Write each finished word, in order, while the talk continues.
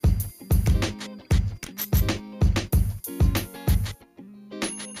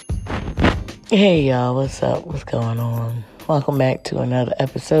Hey y'all, what's up? What's going on? Welcome back to another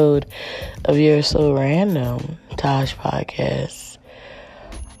episode of You're So Random, Tosh Podcast.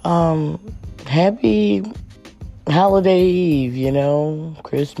 Happy holiday eve,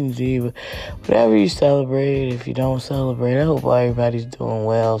 Christmas Eve, whatever you celebrate. If you don't celebrate, I hope everybody's doing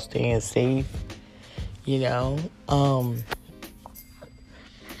well, staying safe, It's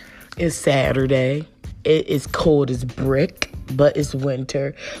Saturday. It is cold as brick, but it's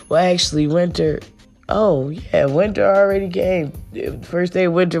winter. Well, actually, winter already came. The first day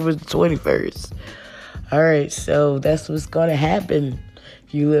of winter was the 21st. All right, so that's what's going to happen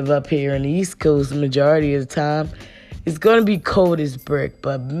if you live up here in the East Coast. The majority of the time, it's going to be cold as brick.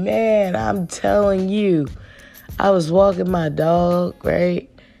 But, man, I'm telling you, I was walking my dog, right?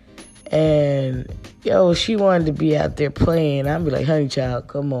 And, she wanted to be out there playing. I'd be like, honey child,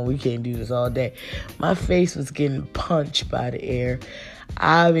 come on, we can't do this all day. My face was getting punched by the air.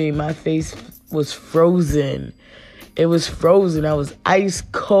 I mean, my face was frozen. It was frozen. I was ice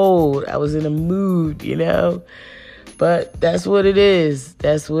cold. I was in a mood, But that's what it is.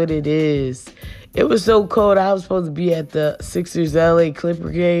 That's what it is. It was so cold, I was supposed to be at the Sixers LA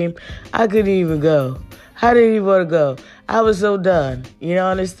Clipper game. I couldn't even go. I didn't even want to go. I was so done.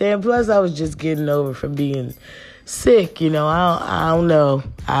 Understand? Plus, I was just getting over from being sick. I don't know.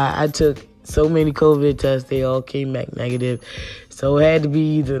 I took so many COVID tests. They all came back negative. So it had to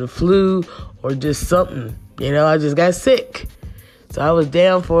be either the flu or just something. I just got sick. So I was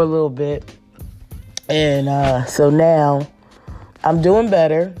down for a little bit. And so now I'm doing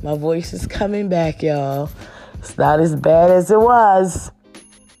better. My voice is coming back, y'all. It's not as bad as it was.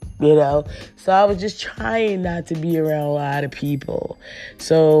 So I was just trying not to be around a lot of people.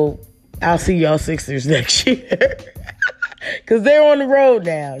 So I'll see y'all Sixers next year. Because they're on the road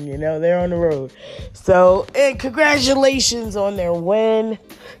now, they're on the road. So, and congratulations on their win.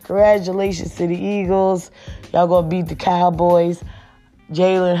 Congratulations to the Eagles. Y'all gonna beat the Cowboys.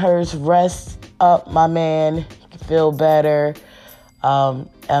 Jalen Hurts, rest up, my man. Feel better.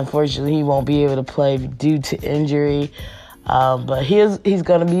 Unfortunately, he won't be able to play due to injury. But he's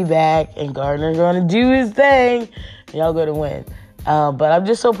going to be back, and Gardner's going to do his thing. Y'all going to win. But I'm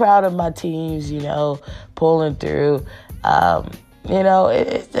just so proud of my teams, pulling through.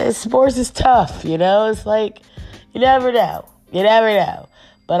 Sports is tough, It's like, you never know. You never know.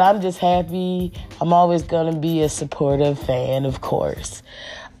 But I'm just happy. I'm always going to be a supportive fan, of course.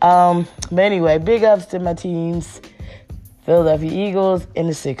 But anyway, big ups to my teams, Philadelphia Eagles and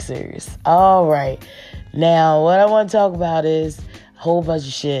the Sixers. All right. Now, what I want to talk about is a whole bunch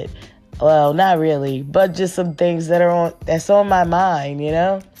of shit. Well, not really, but just some things that's on my mind,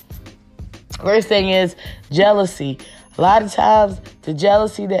 First thing is jealousy. A lot of times, the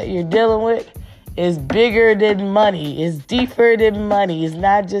jealousy that you're dealing with is bigger than money. It's deeper than money. It's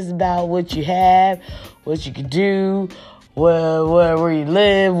not just about what you have, what you can do, where you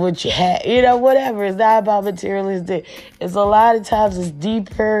live, what you have, whatever. It's not about materialistic. It's a lot of times it's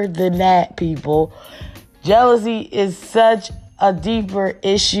deeper than that, people. Jealousy is such a deeper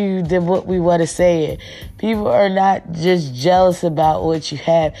issue than what we want to say it. People are not just jealous about what you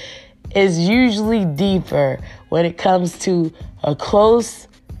have. It's usually deeper when it comes to a close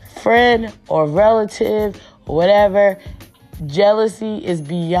friend or relative or whatever. Jealousy is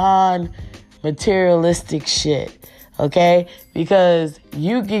beyond materialistic shit, okay? Because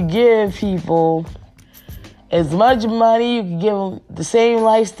you can give people as much money, you can give them the same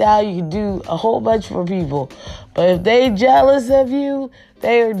lifestyle, you can do a whole bunch for people. But if they jealous of you,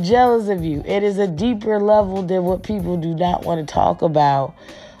 they are jealous of you. It is a deeper level than what people do not want to talk about,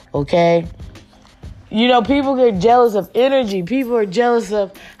 okay? People get jealous of energy. People are jealous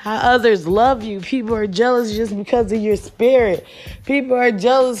of how others love you. People are jealous just because of your spirit. People are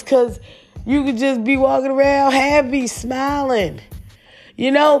jealous because you could just be walking around happy, smiling.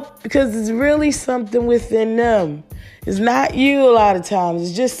 Because it's really something within them. It's not you a lot of times.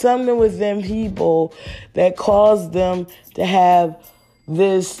 It's just something within people that cause them to have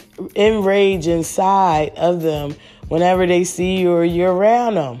this enrage inside of them whenever they see you or you're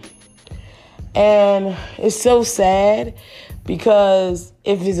around them. And it's so sad because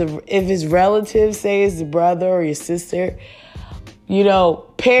if his relatives, say it's your brother or your sister,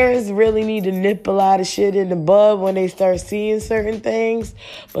 parents really need to nip a lot of shit in the bud when they start seeing certain things.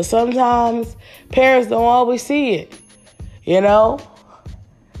 But sometimes parents don't always see it,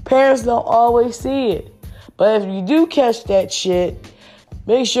 Parents don't always see it. But if you do catch that shit,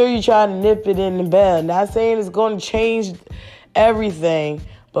 make sure you try to nip it in the bud. Not saying it's going to change everything,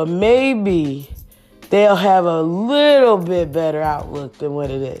 but maybe they'll have a little bit better outlook than what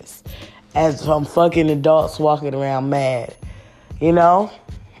it is. As some fucking adults walking around mad.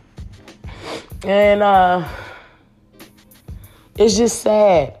 And it's just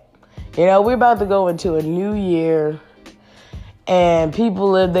sad. We're about to go into a new year, and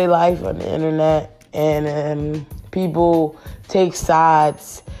people live their life on the internet, and people take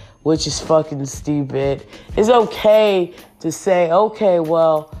sides, which is fucking stupid. It's okay to say, okay,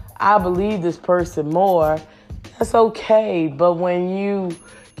 well, I believe this person more. That's okay. But when you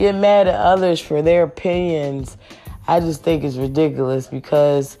get mad at others for their opinions, I just think it's ridiculous,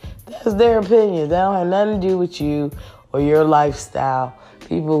 because that's their opinions. That don't have nothing to do with you or your lifestyle.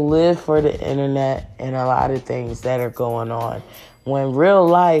 People live for the internet and a lot of things that are going on, when real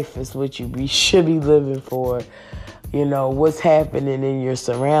life is what you should be living for. What's happening in your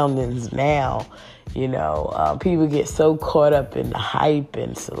surroundings now. People get so caught up in the hype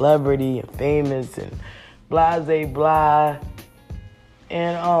and celebrity and famous and blah, blah.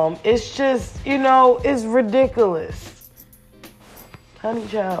 And it's just, it's ridiculous. Honey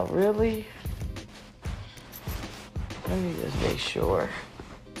child, really? Let me just make sure.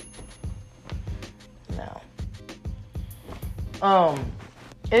 No.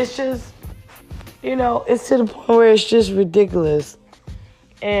 It's just, it's to the point where it's just ridiculous.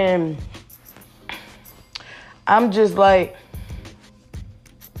 And I'm just like,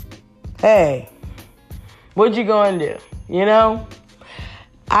 hey, what you gonna do?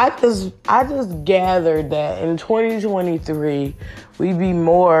 I just gathered that in 2023, we'd be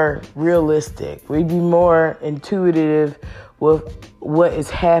more realistic. We'd be more intuitive with what is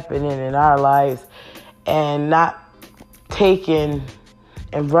happening in our lives, and not taking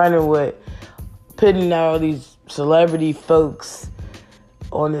and running with putting all these celebrity folks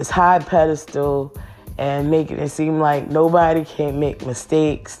on this high pedestal and making it seem like nobody can make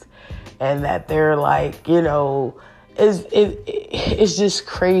mistakes, and that they're like, it's just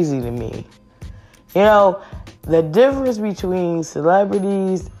crazy to me. The difference between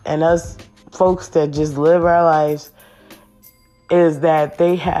celebrities and us folks that just live our lives is that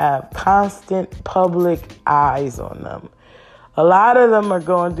they have constant public eyes on them. A lot of them are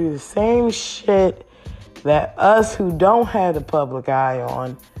going through the same shit that us who don't have the public eye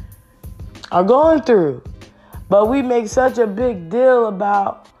on are going through. But we make such a big deal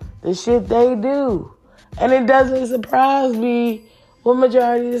about the shit they do. And it doesn't surprise me what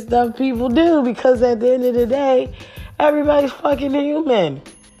majority of the stuff people do, because at the end of the day, everybody's fucking human.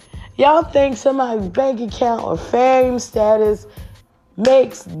 Y'all think somebody's bank account or fame status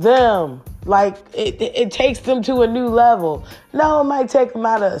makes them, like, it takes them to a new level. No, it might take them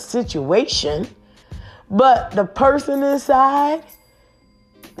out of a situation, but the person inside,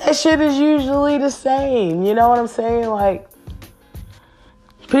 that shit is usually the same. You know what I'm saying? Like,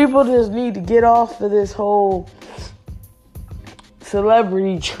 people just need to get off of this whole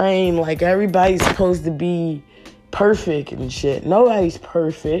celebrity train. Like, everybody's supposed to be perfect and shit. Nobody's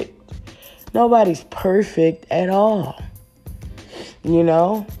perfect. Nobody's perfect at all.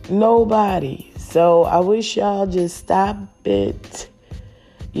 Nobody. So I wish y'all just stop it.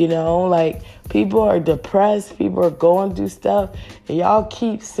 Like, people are depressed. People are going through stuff. And y'all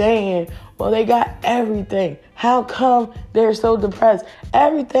keep saying, well, they got everything. How come they're so depressed?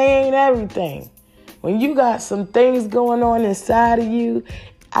 Everything ain't everything. When you got some things going on inside of you,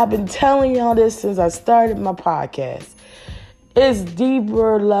 I've been telling y'all this since I started my podcast. It's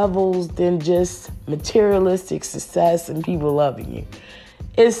deeper levels than just materialistic success and people loving you.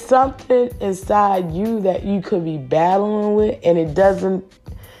 It's something inside you that you could be battling with, and it doesn't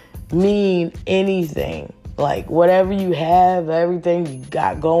mean anything. Like, whatever you have, everything you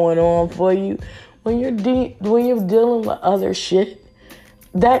got going on for you, when you're dealing with other shit,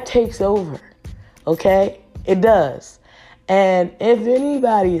 that takes over. Okay? It does. And if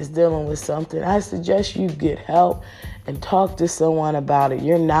anybody is dealing with something, I suggest you get help and talk to someone about it.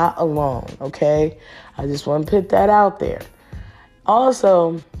 You're not alone, okay? I just want to put that out there.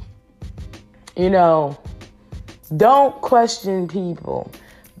 Also, don't question people'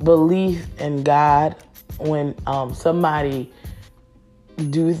 belief in God when somebody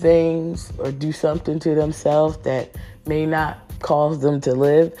do things or do something to themselves that may not cause them to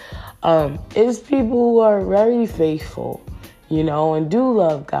live. It's people who are very faithful, and do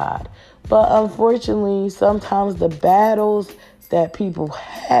love God. But unfortunately, sometimes the battles that people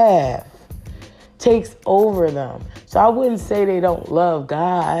have takes over them. So I wouldn't say they don't love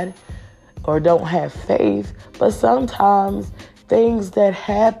God or don't have faith, but sometimes things that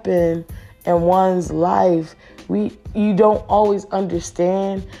happen in one's life, you don't always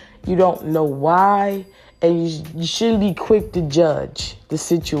understand. You don't know why, and you shouldn't be quick to judge the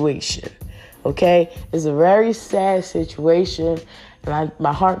situation. Okay? It's a very sad situation, and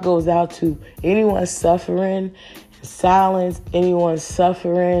my heart goes out to anyone suffering in silence, anyone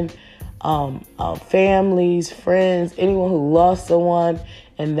suffering families, friends, anyone who lost someone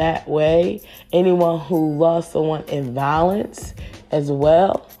in that way, anyone who lost someone in violence as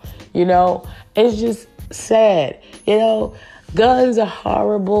well. It's just sad. Guns are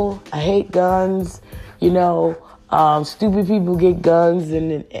horrible. I hate guns. Stupid people get guns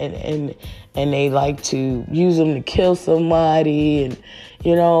and they like to use them to kill somebody. And,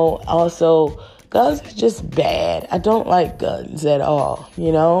 also guns are just bad. I don't like guns at all,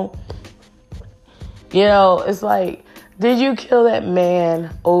 It's like, did you kill that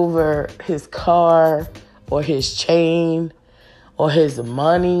man over his car or his chain or his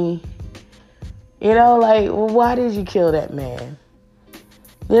money? Why did you kill that man?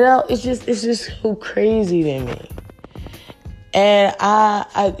 It's just so crazy to me. And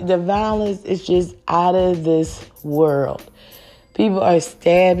the violence is just out of this world. People are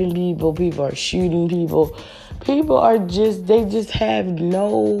stabbing people. People are shooting people. People are they just have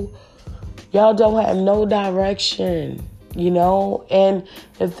y'all don't have no direction, And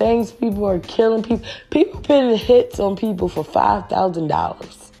the things people are killing people putting hits on people for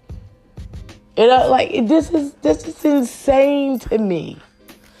 $5,000. This is insane to me.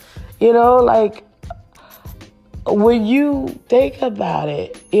 When you think about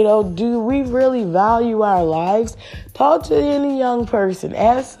it, do we really value our lives? Talk to any young person.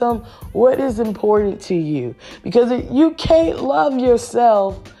 Ask them what is important to you. Because you can't love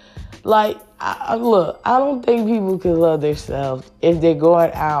yourself. I don't think people can love themselves if they're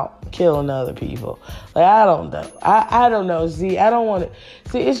going out killing other people. I don't know. I don't know. See, I don't want to.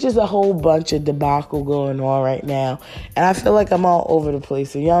 See, it's just a whole bunch of debacle going on right now. And I feel like I'm all over the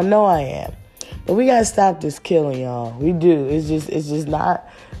place. And y'all know I am. But we gotta stop this killing, y'all. We do. It's just not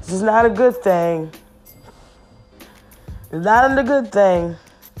a good thing. It's not a good thing.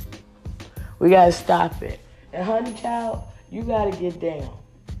 We gotta stop it. And honey child, you gotta get down.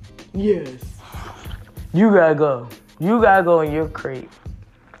 Yes. You gotta go. You gotta go in your crate.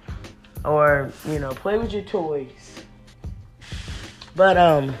 Or, play with your toys. But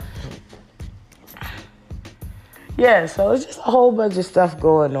yeah, so it's just a whole bunch of stuff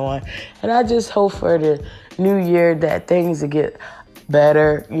going on. And I just hope for the new year that things will get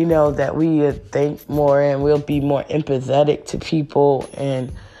better, that we think more and we'll be more empathetic to people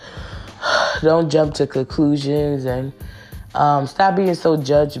and don't jump to conclusions and stop being so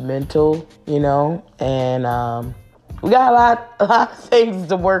judgmental, and we got a lot of things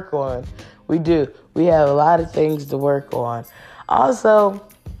to work on. We do. We have a lot of things to work on. Also,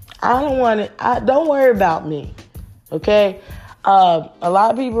 don't worry about me. Okay? A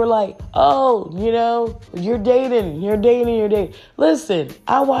lot of people are like, oh, you're dating. Listen,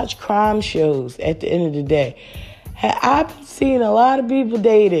 I watch crime shows at the end of the day. I've seen a lot of people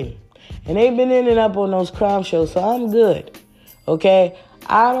dating, and they've been ending up on those crime shows, so I'm good. Okay?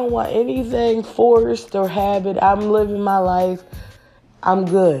 I don't want anything forced or habit. I'm living my life. I'm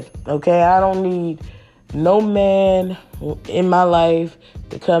good. Okay? I don't need no man in my life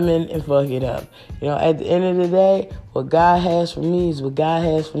to come in and fuck it up. At the end of the day, what God has for me is what God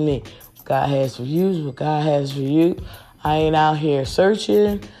has for me. What God has for you is what God has for you. I ain't out here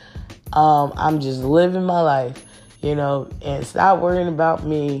searching. I'm just living my life, and stop worrying about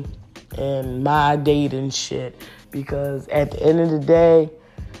me and my dating shit. Because at the end of the day,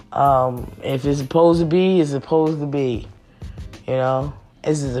 if it's supposed to be, it's supposed to be.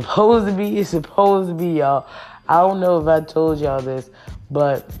 It's supposed to be, y'all. I don't know if I told y'all this,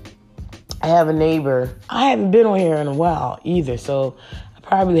 but I have a neighbor. I haven't been on here in a while either, so I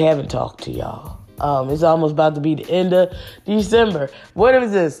probably haven't talked to y'all. It's almost about to be the end of December. What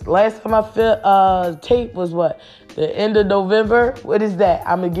is this? Last time I tape was what? The end of November? What is that?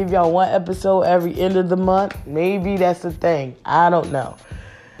 I'm going to give y'all one episode every end of the month. Maybe that's the thing. I don't know.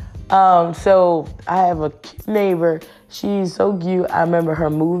 So I have a cute neighbor. She's so cute. I remember her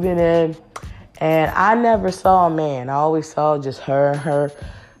moving in, and I never saw a man. I always saw just her and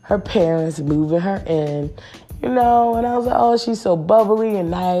her parents moving her in, and I was like, oh, she's so bubbly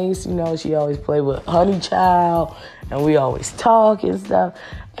and nice. She always played with honey child, and we always talk and stuff.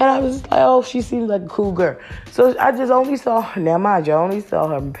 And I was like, oh, she seems like a cool girl. So I just only saw her. Now, mind you, I only saw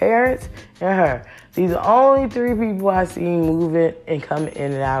her parents and her. These are only 3 people I seen moving and coming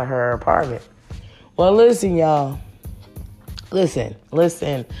in and out of her apartment. Well, listen, y'all. Listen,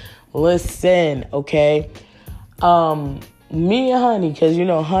 okay? Me and Honey,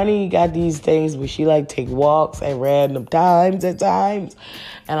 because, Honey got these things where she, take walks at random times at times.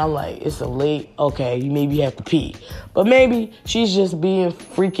 And I'm like, it's so late. Okay, you maybe have to pee. But maybe she's just being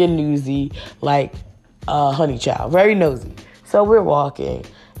freaking nosy, like Honey Child. Very nosy. So we're walking.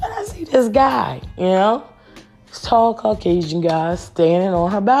 And I see this guy, this tall Caucasian guy standing on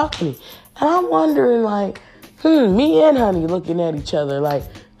her balcony. And I'm wondering, like, me and Honey looking at each other like,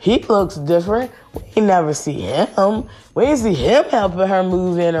 he looks different. We ain't never see him. We ain't see him helping her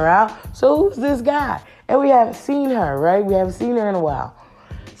move in or out. So who's this guy? And we haven't seen her, right? We haven't seen her in a while.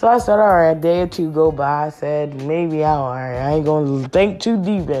 So I said, all right, a day or two go by. I said, maybe I ain't going to think too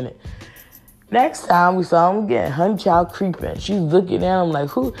deep in it. Next time we saw him again, Honey Child creeping. She's looking at him like,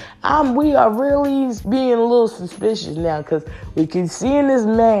 who? We are really being a little suspicious now because we keep seeing this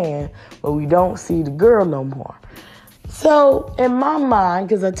man, but we don't see the girl no more. So in my mind,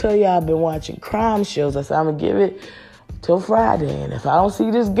 because I tell you I've been watching crime shows, I said I'm going to give it till Friday. And if I don't see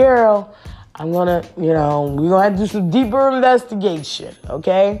this girl, I'm going to, we're going to have to do some deeper investigation,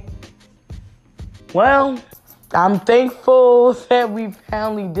 okay? Well, I'm thankful that we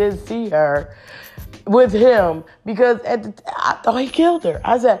finally did see her with him because I thought he killed her.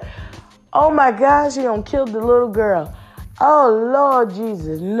 I said, oh my gosh, he done killed the little girl. Oh Lord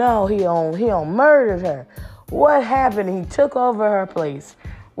Jesus, no, he done murdered her. What happened? He took over her place.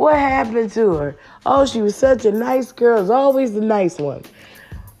 What happened to her? Oh, she was such a nice girl. It was always the nice one.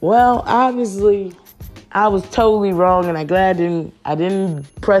 Well, obviously, I was totally wrong, and I'm glad I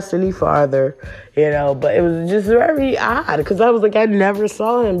didn't press any farther, but it was just very odd, because I was like, I never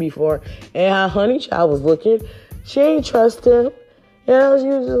saw him before, and how Honey Child was looking, she ain't trust him, she was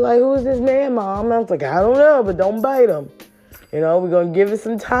just like, who is this man, Mom? And I was like, I don't know, but don't bite him, we're going to give it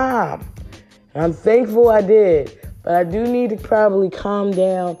some time, and I'm thankful I did, but I do need to probably calm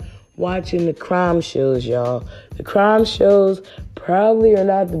down watching the crime shows, y'all. The crime shows probably are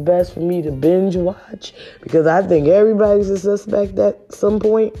not the best for me to binge watch because I think everybody's a suspect at some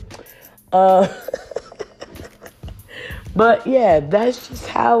point. But yeah, that's just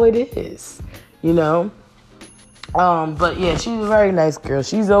how it is, But yeah, she's a very nice girl.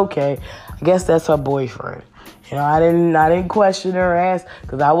 She's okay. I guess that's her boyfriend. I didn't question her ass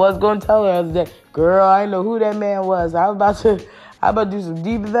because I was gonna tell her the other day, girl, I didn't know who that man was. I was about to do some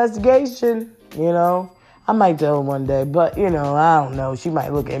deep investigation, I might tell her one day, but, I don't know. She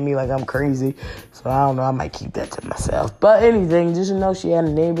might look at me like I'm crazy, so I don't know. I might keep that to myself. But anything, just she had a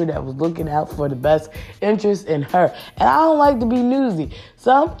neighbor that was looking out for the best interest in her. And I don't like to be newsy.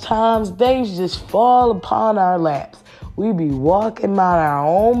 Sometimes things just fall upon our laps. We be walking about our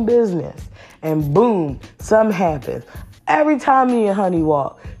own business, and boom, something happens. Every time me and Honey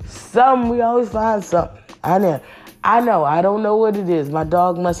walk, we always find something. I know. I don't know what it is. My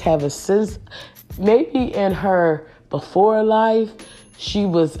dog must have a sense. Maybe in her before life, she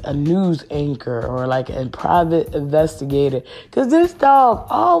was a news anchor or like a private investigator. Because this dog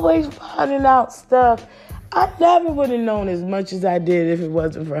always finding out stuff. I never would have known as much as I did if it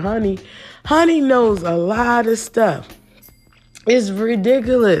wasn't for Honey. Honey knows a lot of stuff. It's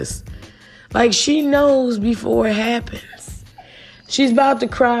ridiculous. Like, she knows before it happens. She's about to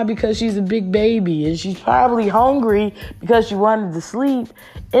cry because she's a big baby, and she's probably hungry because she wanted to sleep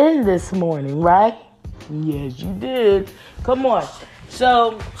in this morning, right? Yes, you did. Come on.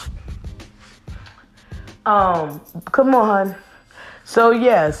 So, come on. So,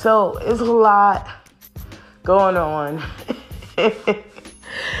 yeah, so it's a lot going on.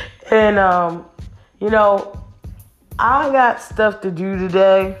 And, I got stuff to do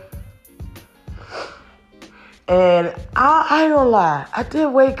today. And I ain't gonna lie, I did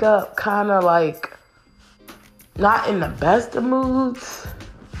wake up kind of like not in the best of moods,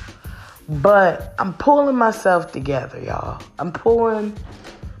 but I'm pulling myself together, y'all. I'm pulling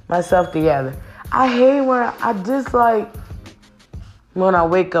myself together. I hate I dislike when I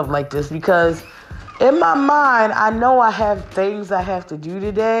wake up like this because in my mind, I know I have things I have to do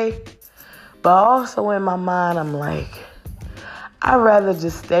today, but also in my mind, I'm like, I'd rather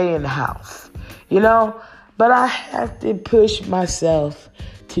just stay in the house, But I have to push myself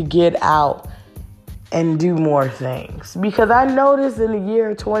to get out and do more things. Because I noticed in the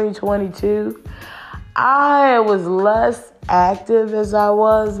year 2022, I was less active as I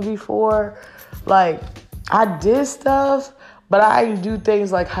was before. Like, I did stuff, but I didn't do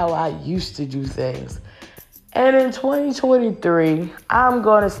things like how I used to do things. And in 2023, I'm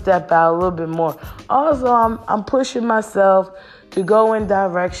going to step out a little bit more. Also, I'm pushing myself to go in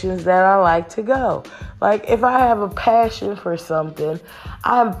directions that I like to go. Like, if I have a passion for something,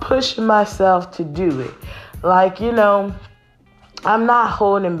 I'm pushing myself to do it. Like, I'm not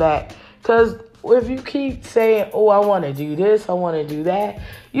holding back. Because if you keep saying, oh, I want to do this, I want to do that,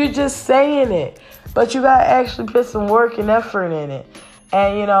 you're just saying it. But you got to actually put some work and effort in it.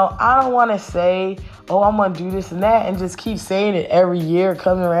 And, I don't want to say, oh, I'm going to do this and that, and just keep saying it every year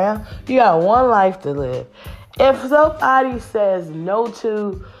coming around. You got one life to live. If somebody says no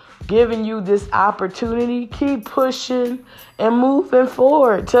to giving you this opportunity, keep pushing and moving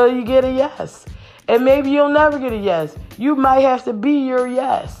forward till you get a yes. And maybe you'll never get a yes. You might have to be your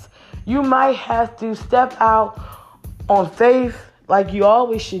yes. You might have to step out on faith like you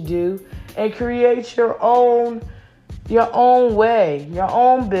always should do and create your own way, your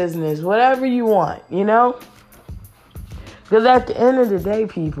own business, whatever you want, you know? Because at the end of the day,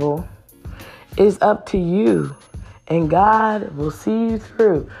 people, it's up to you. And God will see you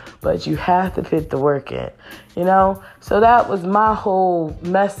through. But you have to put the work in, you know? So that was my whole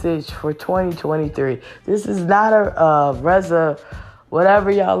message for 2023. This is not a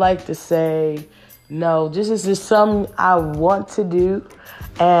whatever y'all like to say. No, this is just something I want to do.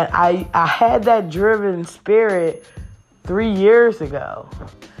 And I had that driven spirit 3 years ago.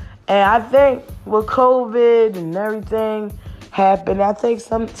 And I think with COVID and everything happened, I think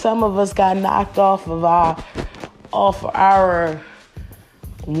some of us got knocked off of our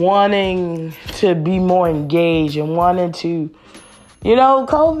wanting to be more engaged and wanting to, you know,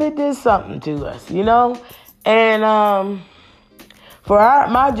 COVID did something to us, you know? And for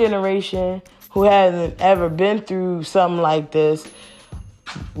my generation who hasn't ever been through something like this,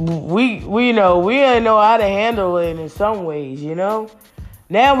 we didn't know how to handle it in some ways, you know?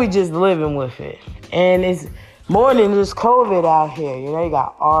 Now we just living with it. And it's more than just COVID out here. You know, you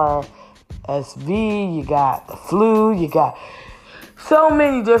got RSV, you got the flu, you got so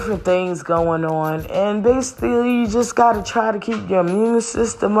many different things going on. And basically, you just got to try to keep your immune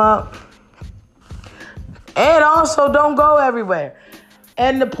system up. And also, don't go everywhere.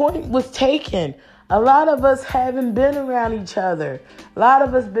 And the point was taken. A lot of us haven't been around each other. A lot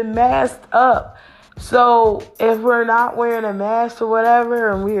of us been masked up. So if we're not wearing a mask or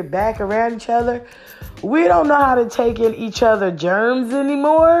whatever and we're back around each other, we don't know how to take in each other germs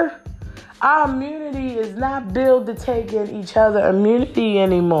anymore. Our immunity is not built to take in each other immunity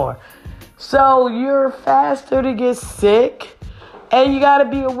anymore. So you're faster to get sick, and you got to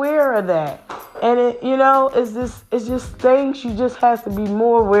be aware of that. And it's just things you just have to be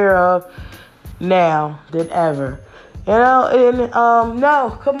more aware of now than ever. You know, and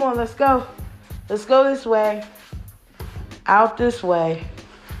no, come on, let's go. Let's go this way. Out this way.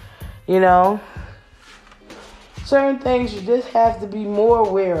 You know, certain things you just have to be more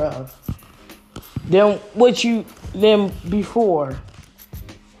aware of than before.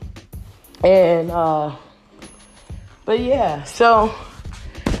 And but yeah, so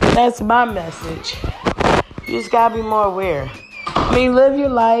that's my message. You just gotta be more aware. I mean, live your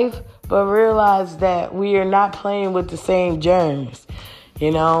life, but realize that we are not playing with the same germs.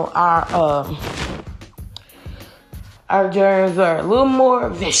 You know, our germs are a little more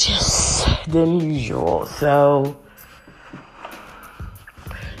vicious than usual. So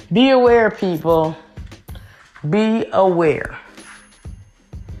be aware, people. Be aware.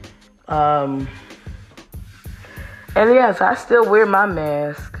 And yes, I still wear my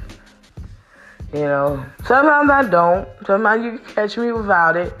mask. You know, sometimes I don't. Sometimes you can catch me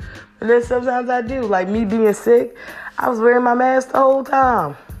without it. And then sometimes I do. Like me being sick, I was wearing my mask the whole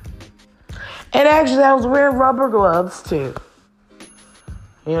time. And actually, I was wearing rubber gloves too.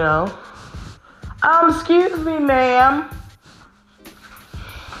 You know. Excuse me, ma'am.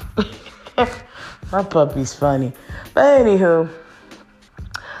 My puppy's funny. But anywho,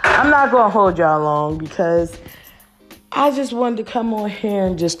 I'm not going to hold y'all long because I just wanted to come on here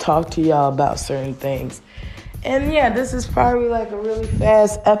and just talk to y'all about certain things. And yeah, this is probably like a really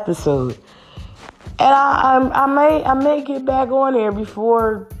fast episode. And I may get back on here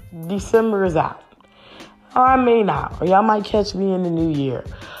before December is out. Or I may not. Or y'all might catch me in the new year.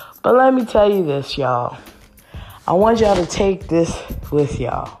 But let me tell you this, y'all. I want y'all to take this with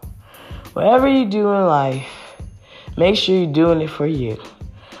y'all. Whatever you do in life, make sure you're doing it for you.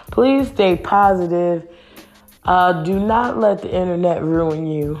 Please stay positive. Do not let the internet ruin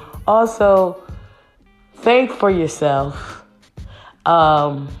you. Also, think for yourself.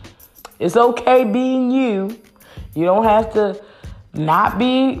 It's okay being you. You don't have to not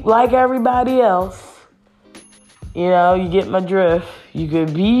be like everybody else. You know, you get my drift. You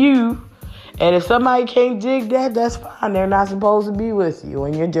could be you. And if somebody can't dig that, that's fine. They're not supposed to be with you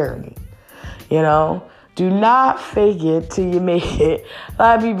on your journey. You know, do not fake it till you make it. A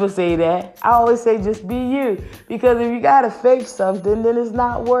lot of people say that. I always say just be you. Because if you got to fake something, then it's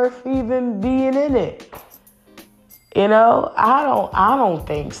not worth even being in it. You know, I don't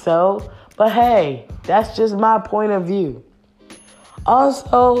think so. But hey, that's just my point of view.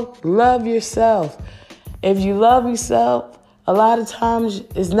 Also, love yourself. If you love yourself, a lot of times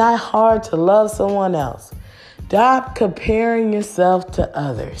it's not hard to love someone else. Stop comparing yourself to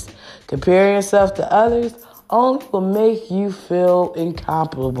others. Comparing yourself to others only will make you feel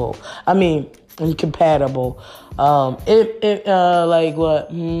incompatible. Incompatible. Like what?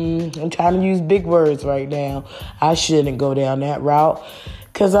 I'm trying to use big words right now. I shouldn't go down that route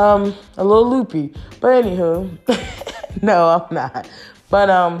because I'm a little loopy. But anywho, no, I'm not. But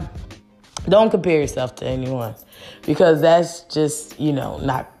don't compare yourself to anyone because that's just,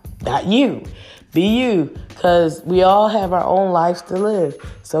 not you. Be you, because we all have our own lives to live.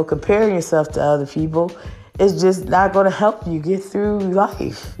 So comparing yourself to other people is just not going to help you get through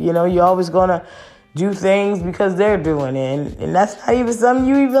life. You're always going to do things because they're doing it. And that's not even something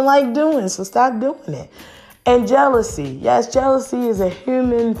you even like doing. So stop doing it. And jealousy. Yes, jealousy is a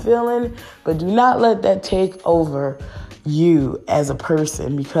human feeling, but do not let that take over you as a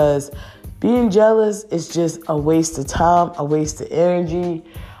person, because being jealous is just a waste of time, a waste of energy.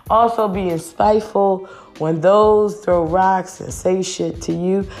 Also being spiteful when those throw rocks and say shit to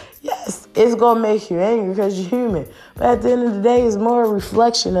you. Yes, it's going to make you angry because you're human. But at the end of the day, it's more a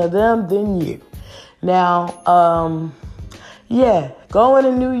reflection of them than you. Now, go in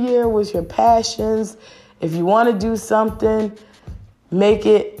a new year with your passions. If you want to do something, make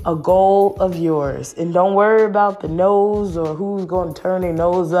it a goal of yours. And don't worry about the no's or who's going to turn their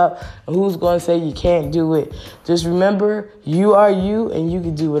nose up and who's going to say you can't do it. Just remember, you are you, and you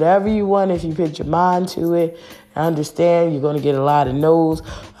can do whatever you want if you put your mind to it. I understand you're going to get a lot of no's,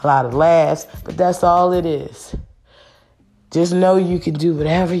 a lot of laughs, but that's all it is. Just know you can do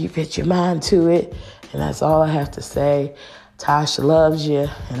whatever you put your mind to it. And that's all I have to say. Tasha loves you,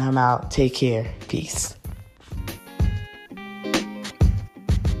 and I'm out. Take care. Peace.